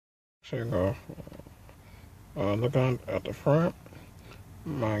So you go looking at the front,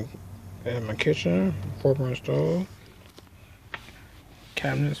 my kitchen, 4-burner stove,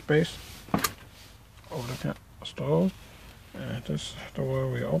 cabinet space over the stove, and this is the way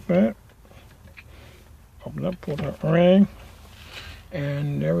we open it. Open up, pull that ring,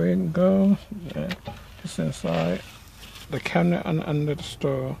 and there we go. It's inside the cabinet under the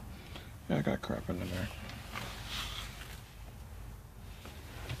stove. Yeah, I got crap under there.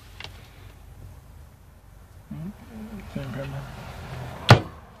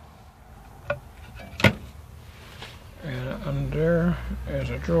 And under there is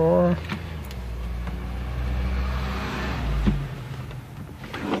a drawer.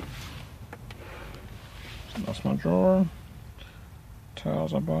 So that's my drawer.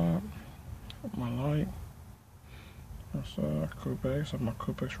 Towels I bought. My light. That's a Coupé. So my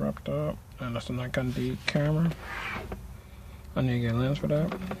Coupé's wrapped up. And that's a Nikon D camera. I need to get a lens for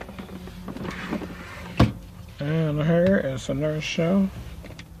that. And here is another shelf.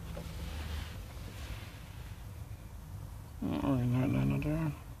 Nothing under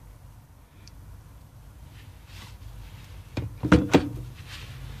there.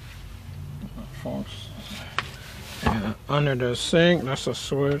 Folks. And under the sink, that's a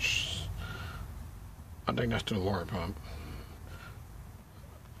switch. I think that's the water pump.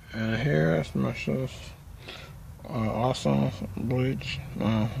 And here is my shoes. Also bleach.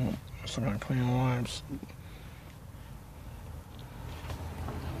 Some kind of clean wipes.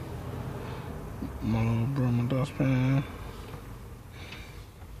 My little broom and dustpan.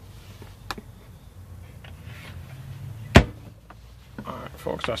 Alright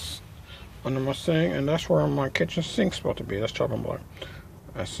folks, that's under my sink, and that's where my kitchen sink's supposed to be. That's chopping block.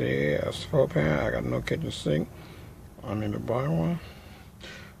 I see that's 4-pan. I got no kitchen sink. I need to buy one.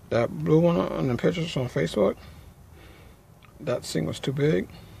 That blue one on the pictures on Facebook, that sink was too big.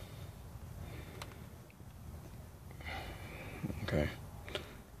 Okay.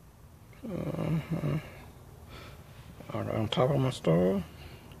 I got on top of my stove.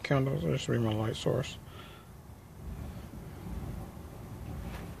 Candles, this should be my light source.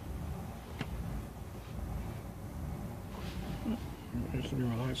 This should be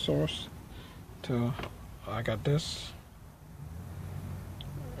my light source. Till I got this.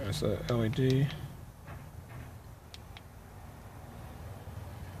 It's a LED.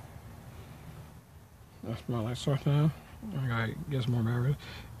 That's my light source now. I gotta get some more batteries.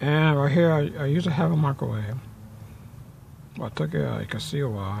 And right here, I used to have a microwave. But I took it out. You can see a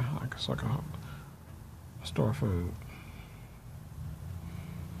while. So I can store food.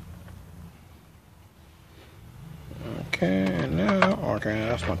 Okay, and now, okay,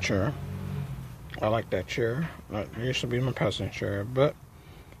 that's my chair. I like that chair. That used to be my passenger chair, but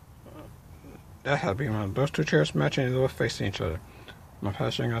that had to be one of those two chairs matching and they were facing each other. My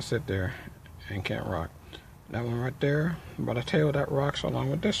passenger gotta sit there and can't rock. That one right there, by the tail, that rocks along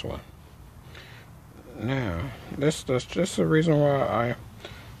with this one. Now, this is just the reason why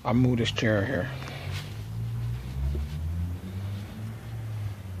I moved this chair here.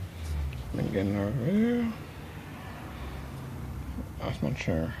 Let me get over here. That's my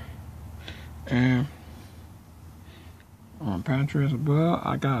chair. And on pantry as well,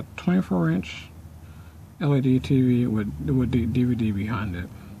 I got a 24-inch LED TV with DVD behind it.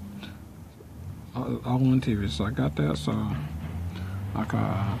 All on TV, so I got that, so I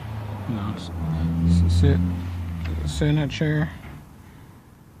can, sit in that chair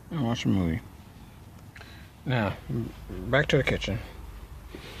and watch a movie. Now, back to the kitchen.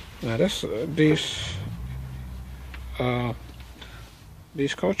 Now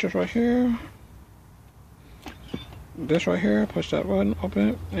these coasters right here. This right here, push that button, open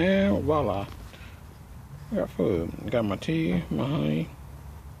it, and voila. I got food. Got my tea, my honey,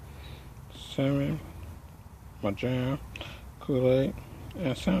 salmon, my jam, Kool-Aid,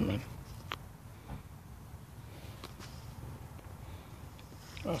 and salmon.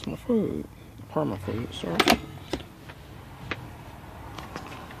 That's my food. Part of my food, sorry.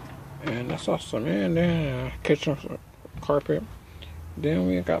 And that's awesome. And then kitchen carpet. Then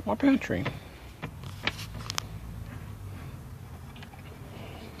we got my pantry.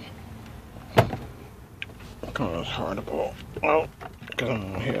 Kind of hard to pull out because I'm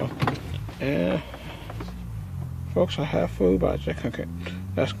on a hill. And folks, I have food, but I just cook it.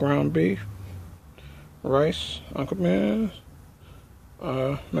 That's ground beef, rice, Uncle Ben's,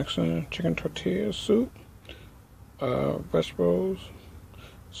 Mexican chicken tortilla soup, vegetables,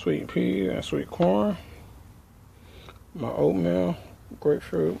 sweet pea and sweet corn, my oatmeal,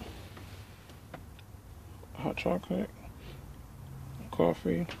 grapefruit, hot chocolate,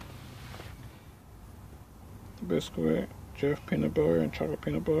 coffee, biscuit, Jif peanut butter and chocolate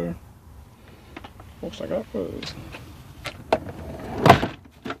peanut butter, Looks like I got food.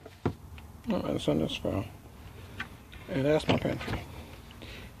 Oh, it's in this file. And that's my pantry.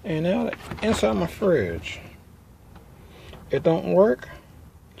 And now inside my fridge. It don't work.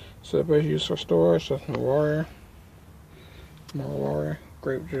 So I use for storage. That's my water. More water.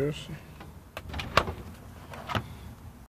 Grape juice.